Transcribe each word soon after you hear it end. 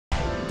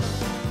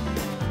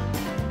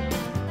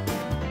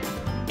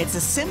It's a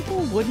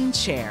simple wooden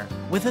chair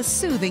with a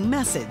soothing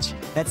message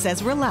that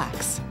says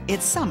relax,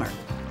 it's summer,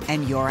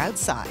 and you're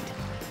outside.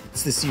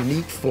 It's this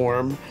unique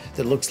form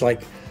that looks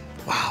like,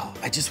 wow,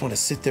 I just want to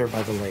sit there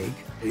by the lake.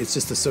 It's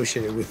just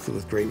associated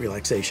with great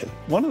relaxation.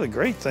 One of the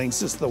great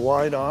things is the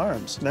wide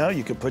arms. Now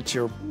you can put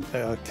your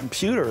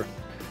computer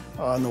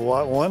on the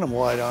one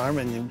wide arm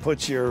and you can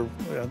put your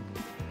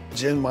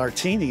gin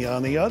martini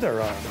on the other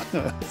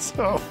arm.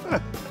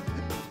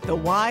 The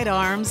wide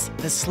arms,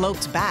 the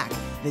sloped back,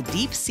 the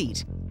deep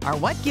seat are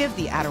what give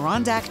the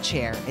Adirondack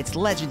Chair its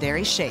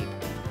legendary shape.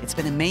 It's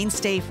been a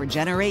mainstay for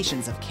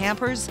generations of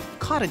campers,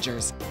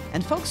 cottagers,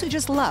 and folks who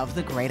just love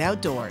the great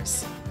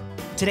outdoors.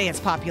 Today, its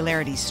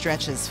popularity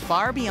stretches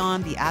far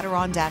beyond the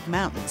Adirondack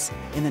Mountains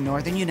in the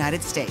northern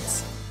United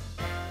States.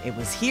 It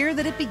was here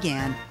that it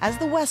began as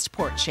the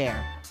Westport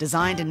Chair,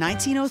 designed in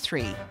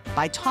 1903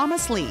 by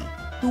Thomas Lee,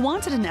 who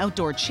wanted an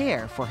outdoor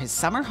chair for his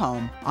summer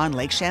home on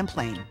Lake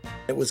Champlain.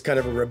 It was kind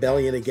of a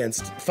rebellion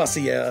against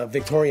fussy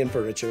Victorian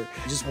furniture.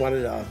 He just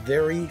wanted a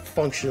very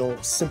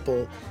functional,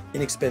 simple,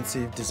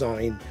 inexpensive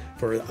design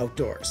for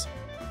outdoors.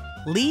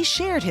 Lee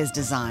shared his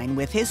design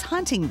with his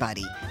hunting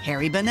buddy,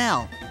 Harry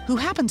Bunnell, who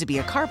happened to be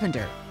a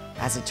carpenter.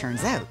 As it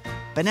turns out,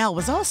 Bunnell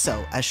was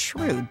also a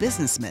shrewd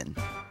businessman.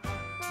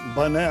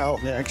 Bunnell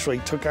actually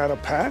took out a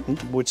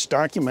patent which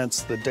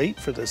documents the date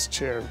for this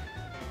chair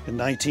in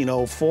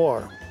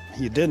 1904.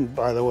 He didn't,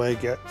 by the way,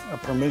 get a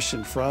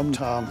permission from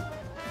Tom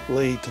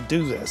Lee to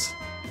do this.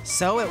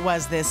 So it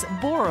was this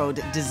borrowed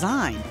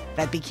design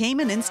that became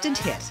an instant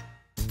hit.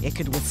 It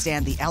could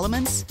withstand the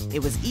elements,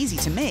 it was easy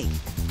to make,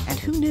 and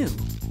who knew,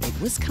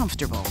 it was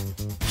comfortable.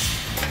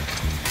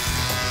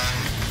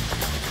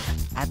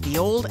 At the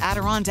old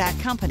Adirondack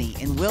Company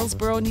in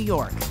Willsboro, New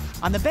York,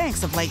 on the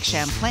banks of Lake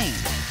Champlain,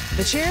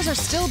 the chairs are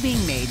still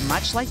being made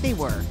much like they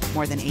were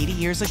more than 80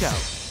 years ago.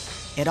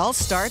 It all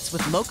starts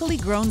with locally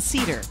grown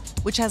cedar,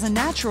 which has a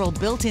natural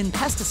built-in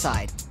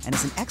pesticide and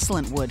is an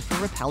excellent wood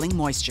for repelling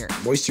moisture.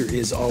 Moisture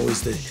is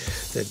always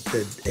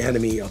the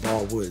enemy of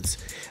all woods,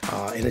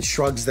 and it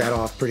shrugs that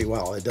off pretty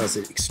well. It does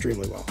it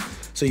extremely well.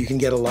 So you can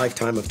get a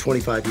lifetime of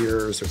 25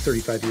 years or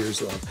 35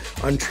 years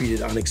of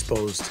untreated,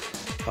 unexposed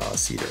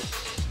cedar.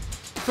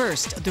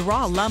 First, the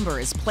raw lumber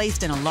is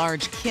placed in a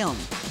large kiln,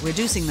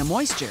 reducing the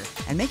moisture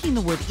and making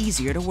the wood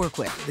easier to work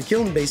with. The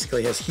kiln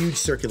basically has huge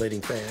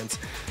circulating fans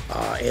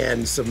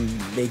and some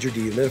major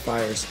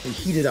dehumidifiers. We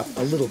heat it up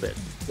a little bit,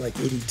 like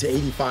 80 to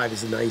 85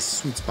 is a nice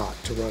sweet spot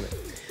to run it.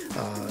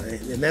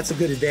 And that's a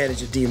good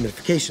advantage of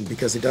dehumidification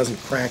because it doesn't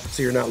crack,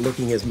 so you're not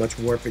looking as much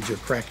warpage or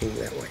cracking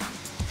that way.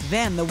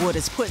 Then the wood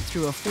is put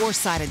through a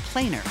four-sided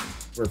planer.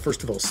 We're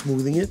first of all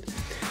smoothing it,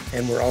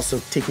 and we're also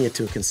taking it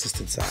to a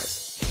consistent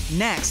size.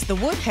 Next, the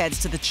wood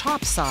heads to the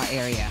chop saw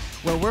area,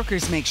 where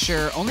workers make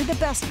sure only the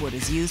best wood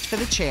is used for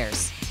the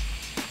chairs.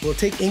 We'll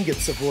take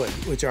ingots of wood,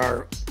 which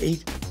are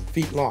 8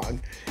 feet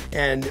long,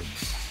 and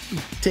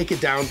take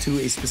it down to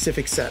a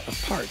specific set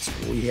of parts.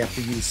 We have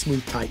to use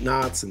smooth, tight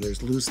knots, and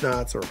there's loose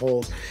knots or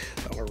holes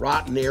or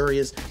rotten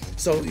areas.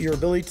 So your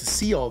ability to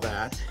see all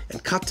that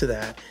and cut to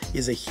that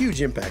is a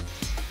huge impact.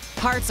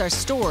 Parts are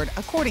stored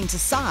according to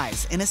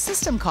size in a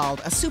system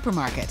called a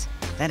supermarket.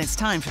 Then it's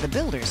time for the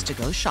builders to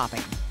go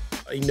shopping.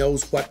 He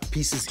knows what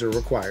pieces are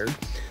required,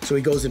 so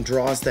he goes and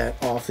draws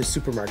that off his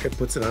supermarket,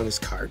 puts it on his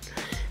cart,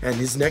 and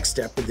his next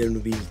step would then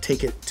be to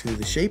take it to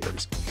the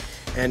shapers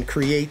and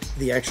create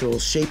the actual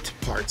shaped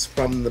parts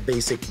from the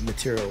basic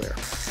material there.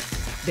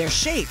 They're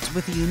shaped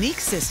with a unique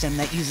system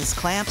that uses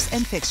clamps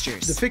and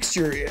fixtures. The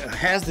fixture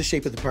has the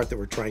shape of the part that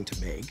we're trying to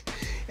make,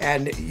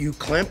 and you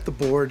clamp the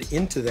board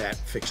into that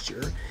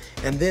fixture,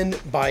 and then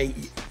by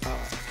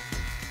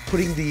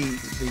putting the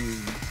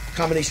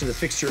combination of the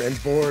fixture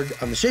and board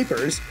on the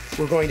shapers,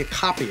 we're going to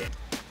copy it.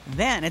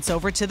 Then it's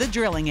over to the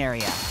drilling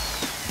area.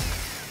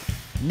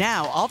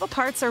 Now all the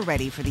parts are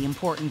ready for the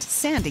important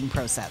sanding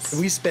process.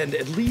 We spend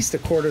at least a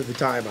quarter of the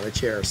time on a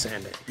chair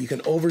sanding. You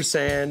can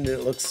oversand and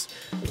it looks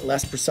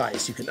less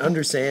precise. You can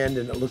undersand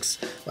and it looks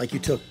like you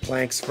took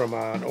planks from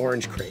an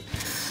orange crate.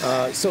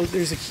 So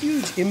there's a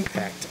huge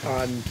impact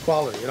on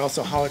quality and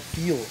also how it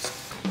feels.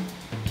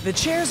 The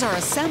chairs are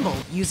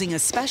assembled using a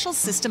special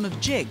system of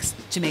jigs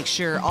to make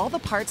sure all the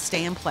parts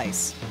stay in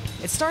place.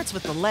 It starts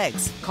with the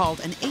legs, called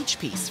an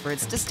H-piece for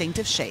its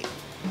distinctive shape.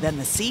 Then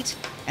the seat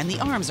and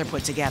the arms are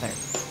put together.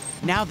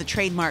 Now the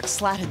trademark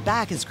slatted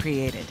back is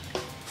created.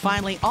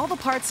 Finally, all the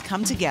parts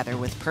come together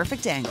with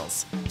perfect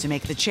angles to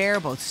make the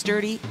chair both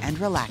sturdy and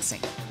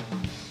relaxing.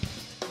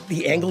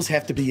 The angles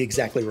have to be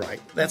exactly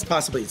right. That's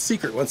possibly a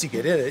secret. Once you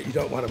get in it, you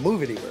don't want to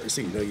move anywhere.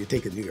 So you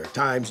take the New York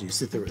Times, and you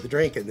sit there with a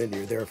drink, and then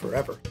you're there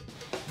forever.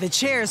 The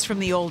chairs from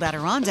the old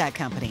Adirondack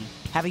Company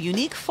have a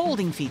unique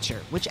folding feature,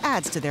 which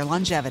adds to their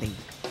longevity.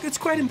 It's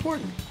quite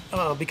important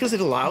because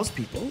it allows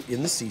people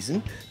in the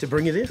season to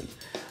bring it in.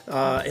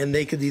 And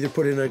they could either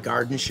put it in a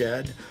garden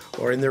shed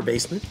or in their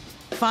basement.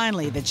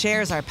 Finally, the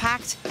chairs are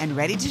packed and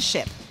ready to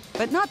ship,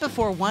 but not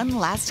before one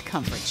last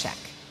comfort check.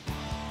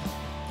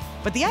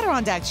 But the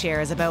Adirondack Chair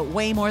is about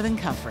way more than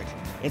comfort.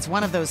 It's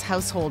one of those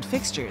household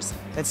fixtures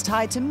that's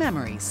tied to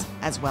memories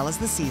as well as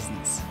the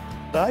seasons.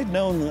 I'd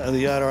known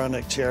the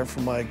Adirondack chair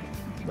from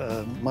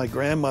my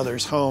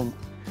grandmother's home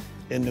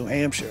in New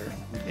Hampshire.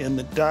 In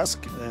the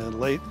dusk and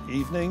late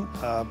evening,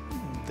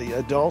 the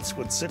adults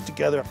would sit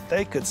together.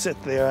 They could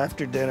sit there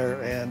after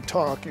dinner and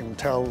talk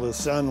until the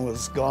sun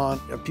was gone.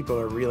 People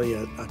are really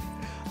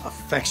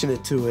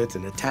affectionate to it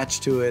and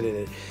attached to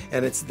it,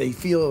 and they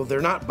feel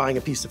they're not buying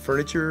a piece of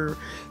furniture,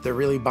 they're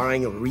really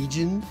buying a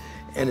region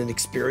and an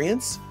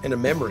experience and a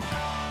memory.